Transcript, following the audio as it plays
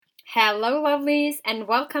Hello, lovelies, and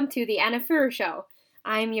welcome to the Anna Furu Show.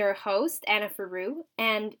 I'm your host, Anna Furu,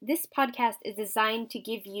 and this podcast is designed to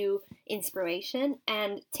give you inspiration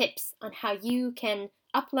and tips on how you can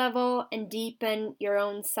uplevel and deepen your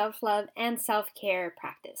own self-love and self-care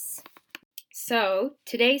practice. So,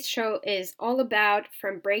 today's show is all about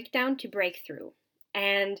from breakdown to breakthrough,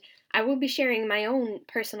 and I will be sharing my own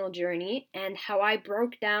personal journey and how I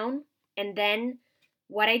broke down and then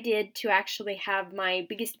what I did to actually have my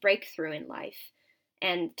biggest breakthrough in life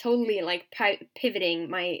and totally like pivoting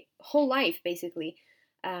my whole life basically.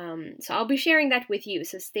 So I'll be sharing that with you,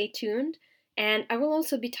 so stay tuned. And I will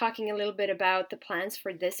also be talking a little bit about the plans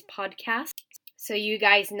for this podcast so you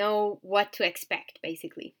guys know what to expect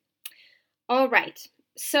basically. All right,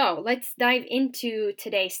 so let's dive into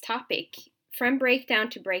today's topic from breakdown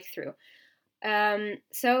to breakthrough.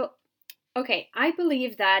 So okay, I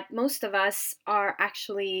believe that most of us are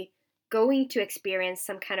actually going to experience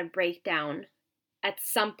some kind of breakdown at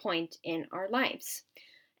some point in our lives.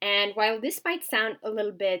 And while this might sound a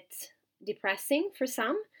little bit depressing for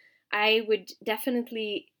some, I would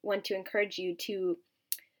definitely want to encourage you to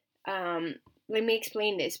let me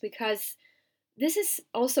explain this because this is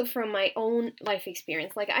also from my own life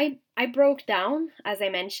experience. Like I broke down, as I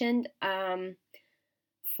mentioned,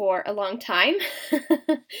 for a long time.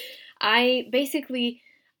 I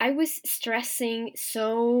was stressing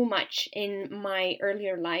so much in my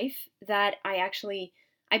earlier life that I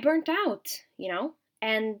burnt out.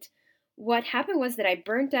 And what happened was that I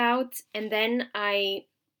burnt out, and then uh,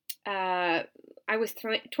 I was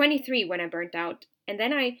 23 when I burnt out, and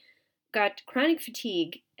then I got chronic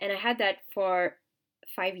fatigue, and I had that for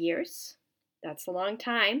 5 years. That's a long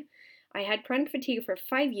time. I had chronic fatigue for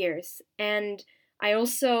 5 years, and I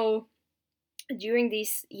also during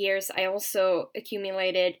these years, I also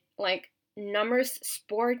accumulated like numerous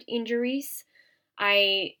sport injuries.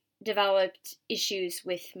 I developed issues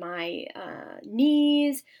with my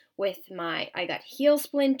knees, I got heel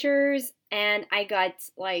splinters, and I got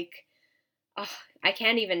like, I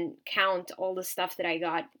can't even count all the stuff that I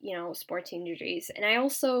got, sports injuries. And I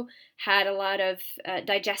also had a lot of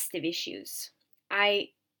digestive issues.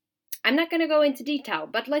 I'm not going to go into detail,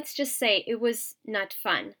 but let's just say it was not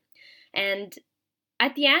fun. And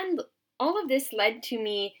at the end, all of this led to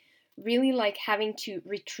me really like having to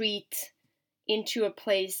retreat into a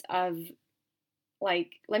place of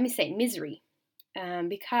like, let me say, misery,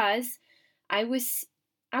 because I was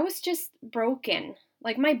I was just broken.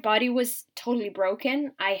 Like my body was totally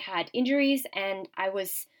broken. I had injuries and I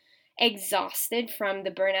was exhausted from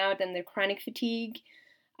the burnout and the chronic fatigue.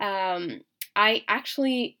 Um,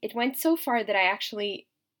 it went so far that I actually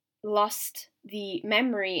lost the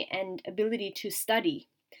memory and ability to study.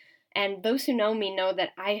 And those who know me know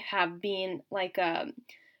that I have been like a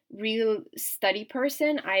real study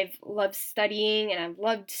person. I've loved studying and I've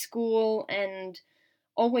loved school and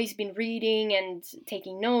always been reading and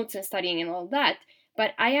taking notes and studying and all that.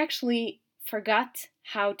 But I actually forgot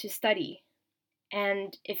how to study.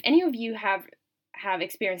 And if any of you have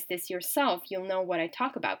experienced this yourself, you'll know what I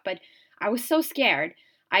talk about. But I was so scared.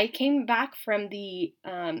 I came back from the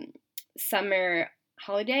summer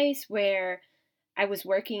holidays where I was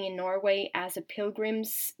working in Norway as a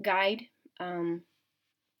pilgrim's guide.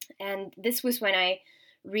 And this was when I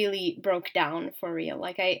really broke down for real.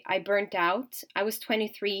 Like I burnt out. I was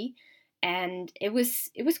 23 and it was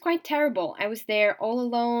quite terrible. I was there all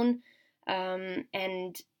alone,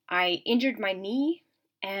 and I injured my knee,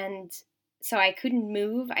 and so I couldn't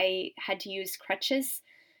move. I had to use crutches,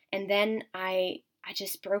 and then I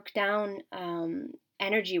just broke down,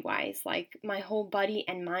 energy wise. Like my whole body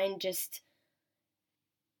and mind just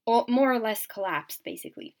more or less collapsed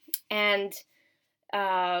basically. And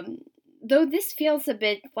um, though this feels a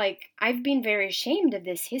bit like I've been very ashamed of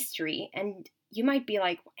this history, and you might be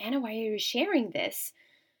like, Anna, why are you sharing this?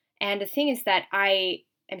 And the thing is that I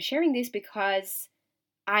am sharing this because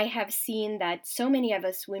I have seen that so many of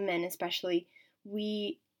us women, especially,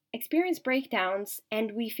 we experience breakdowns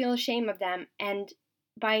and we feel ashamed of them. And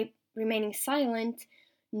by remaining silent,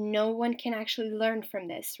 no one can actually learn from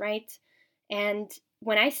this, right? And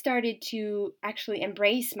when I started to actually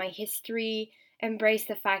embrace my history, embrace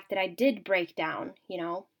the fact that I did break down,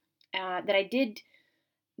 that I did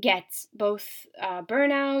get both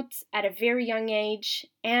burnout at a very young age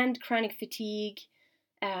and chronic fatigue,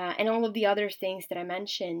 and all of the other things that I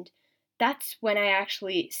mentioned, that's when I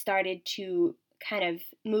actually started to kind of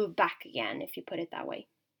move back again, if you put it that way.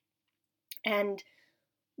 And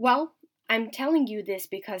well, I'm telling you this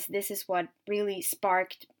because this is what really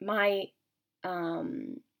sparked my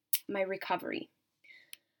recovery.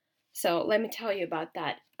 So let me tell you about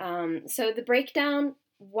that. So the breakdown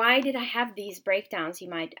why did I have these breakdowns, you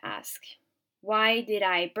might ask? Why did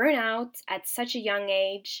I burn out at such a young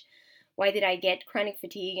age? Why did I get chronic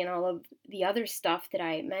fatigue and all of the other stuff that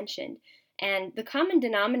I mentioned? And the common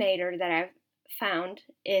denominator that I've found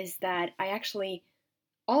is that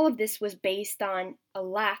all of this was based on a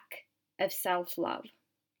lack of self love.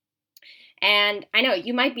 And I know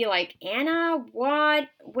you might be like, Anna, what?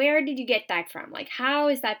 Where did you get that from? Like, how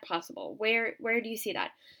is that possible? Where do you see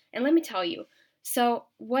that? And let me tell you. So,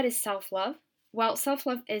 what is self-love? Well,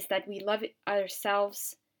 self-love is that we love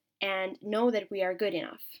ourselves and know that we are good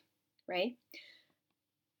enough, right?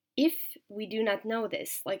 If we do not know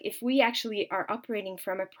this, like if we actually are operating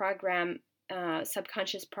from a program,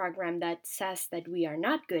 subconscious program that says that we are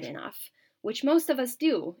not good enough, which most of us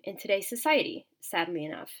do in today's society, sadly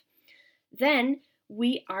enough, then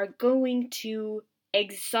we are going to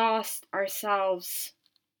exhaust ourselves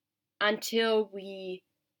until we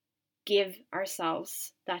give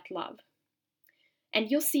ourselves that love. And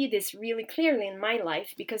you'll see this really clearly in my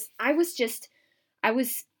life because I was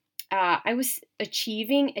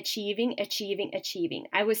achieving.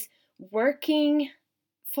 I was working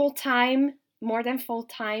full time, more than full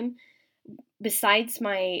time, besides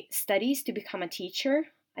my studies to become a teacher.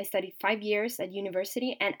 I studied 5 years at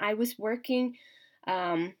university, and I was working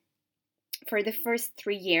for the first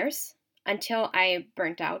 3 years until I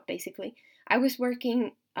burnt out, basically. I was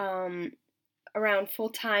working around full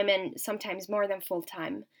time and sometimes more than full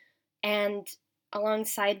time. And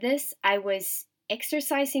alongside this, I was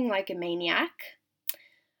exercising like a maniac.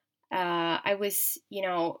 I was,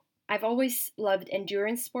 I've always loved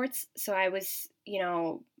endurance sports. So I was,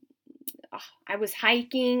 I was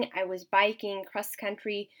hiking, I was biking, cross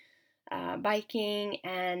country biking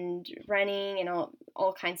and running and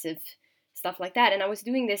all kinds of stuff like that. And I was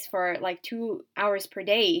doing this for like 2 hours per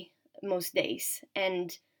day most days.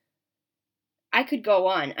 And I could go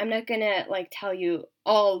on. I'm not gonna like tell you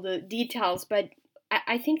all the details, but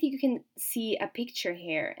I think you can see a picture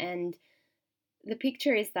here. And the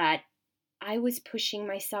picture is that I was pushing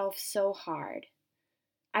myself so hard.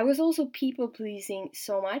 I was also people pleasing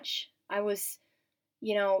so much. I was,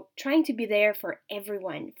 trying to be there for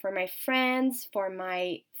everyone, for my friends, for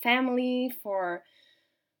my family, for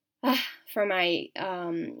my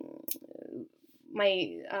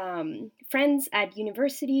friends at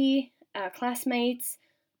university, classmates,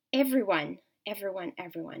 everyone.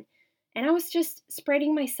 And I was just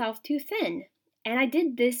spreading myself too thin. And I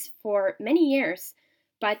did this for many years.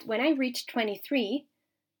 But when I reached 23,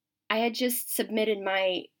 I had just submitted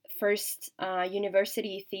my first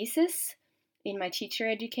university thesis in my teacher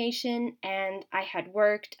education, and I had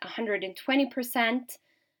worked 120%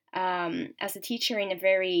 as a teacher in a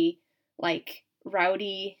very like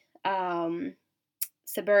rowdy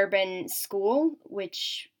suburban school,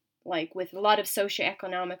 which like with a lot of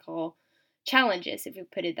socioeconomical challenges, if you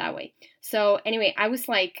put it that way. So anyway, I was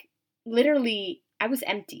like literally, I was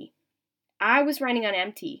empty. I was running on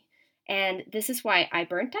empty. And this is why I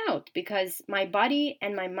burnt out, because my body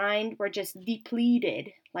and my mind were just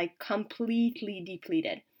depleted, like completely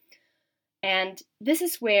depleted. And this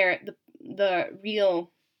is where the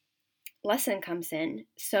real lesson comes in.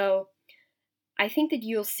 So I think that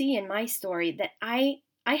you'll see in my story that I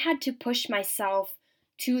had to push myself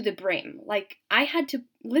to the brim. Like I had to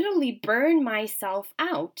literally burn myself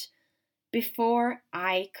out before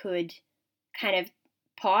I could kind of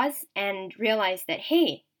pause and realize that,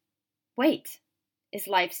 hey, wait, is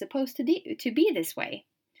life supposed to be this way?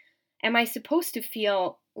 Am I supposed to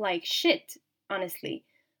feel like shit, honestly,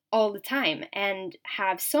 all the time and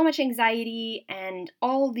have so much anxiety and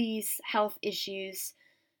all these health issues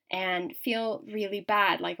and feel really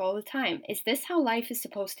bad like all the time? Is this how life is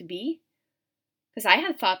supposed to be? Because I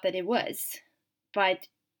had thought that it was, but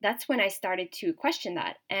that's when I started to question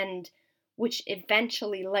that, and which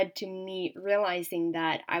eventually led to me realizing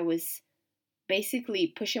that I was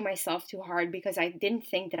basically pushing myself too hard because I didn't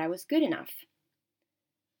think that I was good enough.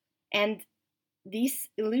 And this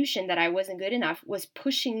illusion that I wasn't good enough was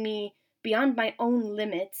pushing me beyond my own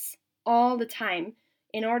limits all the time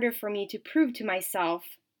in order for me to prove to myself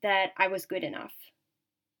that I was good enough.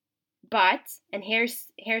 But, and here's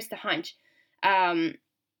the hunch, I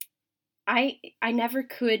never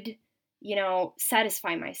could,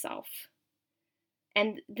 satisfy myself.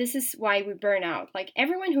 And this is why we burn out. Like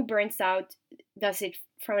everyone who burns out does it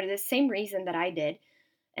for the same reason that I did.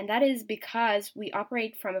 And that is because we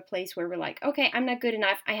operate from a place where we're like, okay, I'm not good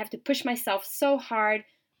enough. I have to push myself so hard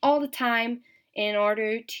all the time in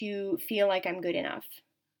order to feel like I'm good enough.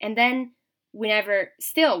 And then we never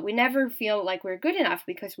feel like we're good enough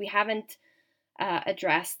because we haven't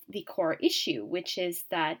addressed the core issue, which is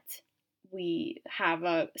that we have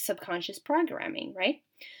a subconscious programming, right?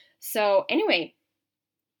 So anyway,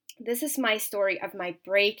 this is my story of my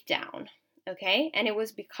breakdown, okay? And it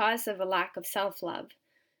was because of a lack of self-love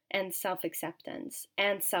and self-acceptance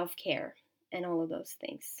and self-care and all of those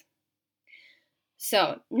things.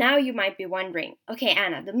 So now you might be wondering, okay,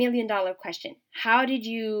 Anna, the $1,000,000 question, how did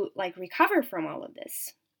you recover from all of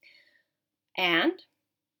this? And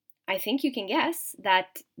I think you can guess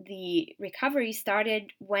that the recovery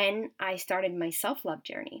started when I started my self-love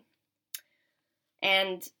journey.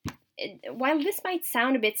 And while this might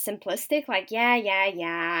sound a bit simplistic, like,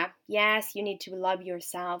 yes, you need to love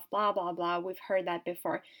yourself, blah, blah, blah, we've heard that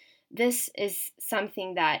before. This is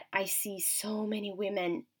something that I see so many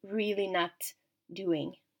women really not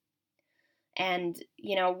doing. And,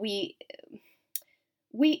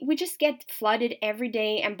 we just get flooded every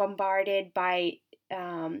day and bombarded by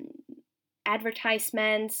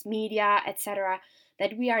advertisements, media, etc.,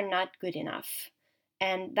 that we are not good enough.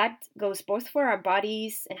 And that goes both for our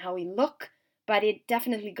bodies and how we look, but it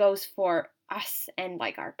definitely goes for us and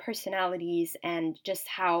our personalities and just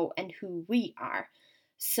how and who we are.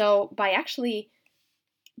 So by actually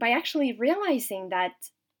realizing that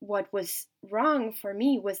what was wrong for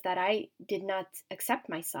me was that I did not accept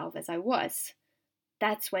myself as I was,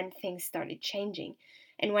 that's when things started changing.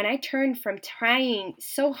 And when I turned from trying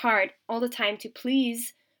so hard all the time to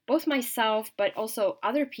please both myself but also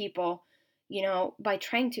other people, by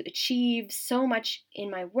trying to achieve so much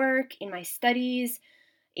in my work, in my studies,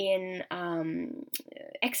 in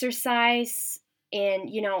exercise,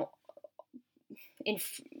 in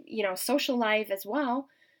social life as well,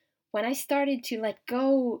 when I started to let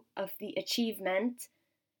go of the achievement,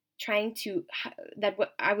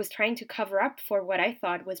 I was trying to cover up for what I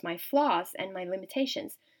thought was my flaws and my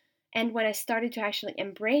limitations. And when I started to actually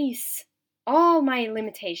embrace all my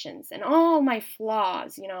limitations and all my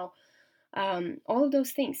flaws, all of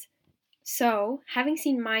those things. So, having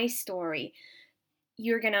seen my story,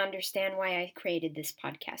 you're going to understand why I created this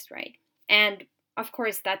podcast, right? And of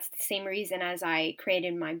course, that's the same reason as I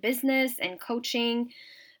created my business and coaching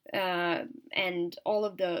and all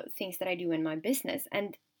of the things that I do in my business.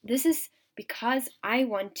 And this is because I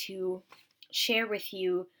want to share with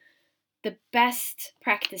you the best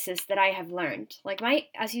practices that I have learned.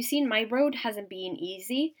 As you've seen, my road hasn't been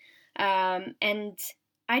easy. And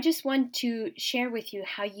I just want to share with you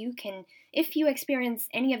how you can, if you experience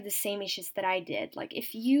any of the same issues that I did,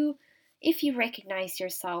 if you recognize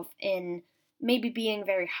yourself in maybe being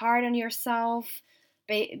very hard on yourself,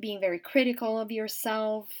 being very critical of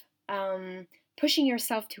yourself, pushing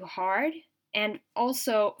yourself too hard, and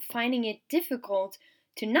also finding it difficult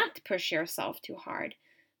to not push yourself too hard.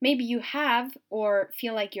 Maybe you have or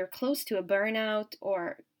feel like you're close to a burnout,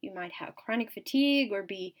 or you might have chronic fatigue or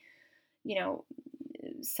be,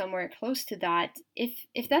 somewhere close to that.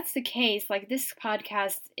 If that's the case, this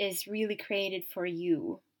podcast is really created for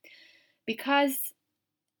you. Because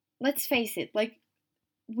let's face it,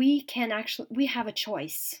 we have a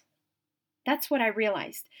choice. That's what I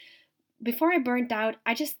realized. Before I burnt out,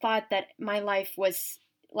 I just thought that my life was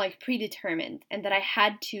predetermined and that I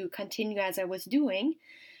had to continue as I was doing.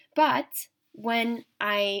 But when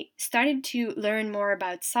I started to learn more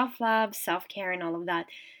about self-love, self-care, and all of that,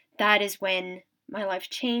 that is when my life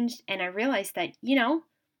changed, and I realized that,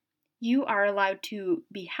 you are allowed to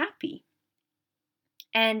be happy.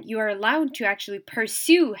 And you are allowed to actually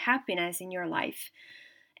pursue happiness in your life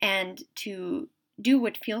and to do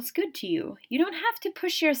what feels good to you. You don't have to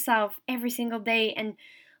push yourself every single day and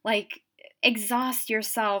exhaust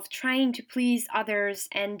yourself trying to please others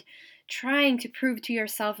and trying to prove to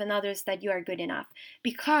yourself and others that you are good enough.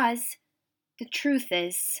 Because the truth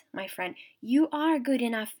is, my friend, you are good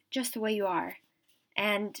enough just the way you are.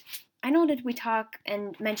 And I know that we talk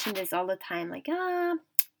and mention this all the time,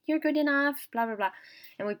 you're good enough, blah, blah, blah.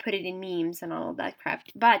 And we put it in memes and all of that crap.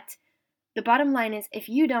 But the bottom line is, if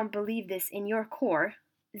you don't believe this in your core,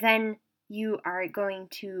 then you are going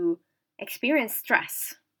to experience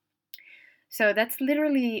stress. So that's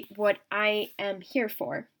literally what I am here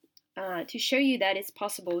for, to show you that it's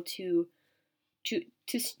possible to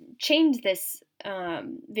change this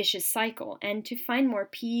vicious cycle and to find more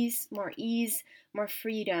peace, more ease, more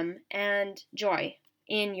freedom, and joy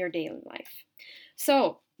in your daily life.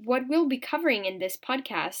 So what we'll be covering in this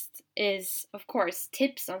podcast is, of course,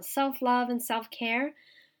 tips on self-love and self-care.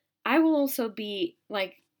 I will also be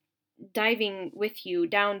diving with you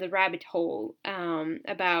down the rabbit hole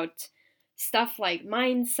about stuff like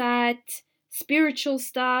mindset, spiritual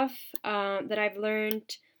stuff that I've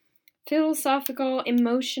learned, philosophical,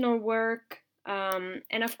 emotional work,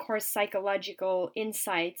 and of course psychological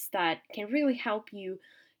insights that can really help you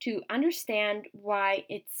to understand why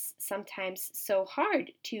it's sometimes so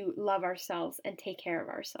hard to love ourselves and take care of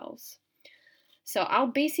ourselves. So I'll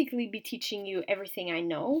basically be teaching you everything I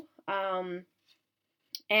know.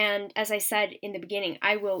 And as I said in the beginning,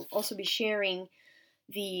 I will also be sharing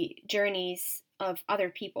the journeys of other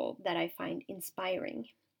people that I find inspiring.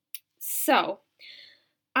 So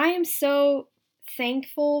I am so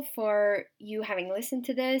thankful for you having listened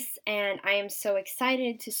to this, and I am so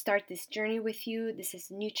excited to start this journey with you. This is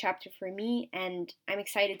a new chapter for me, and I'm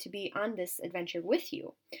excited to be on this adventure with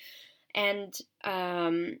you. And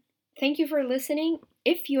thank you for listening.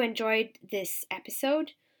 If you enjoyed this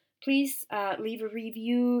episode, please leave a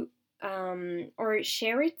review or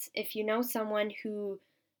share it if you know someone who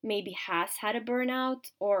maybe has had a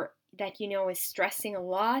burnout or that you know is stressing a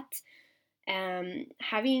lot,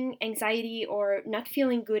 having anxiety or not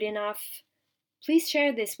feeling good enough. Please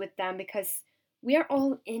share this with them because we are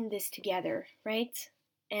all in this together, right?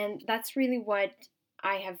 And that's really what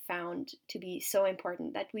I have found to be so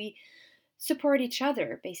important, that we support each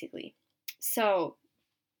other, basically. So,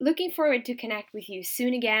 looking forward to connect with you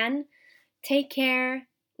soon again. Take care,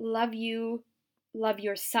 love you, love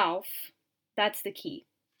yourself. That's the key.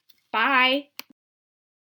 Bye!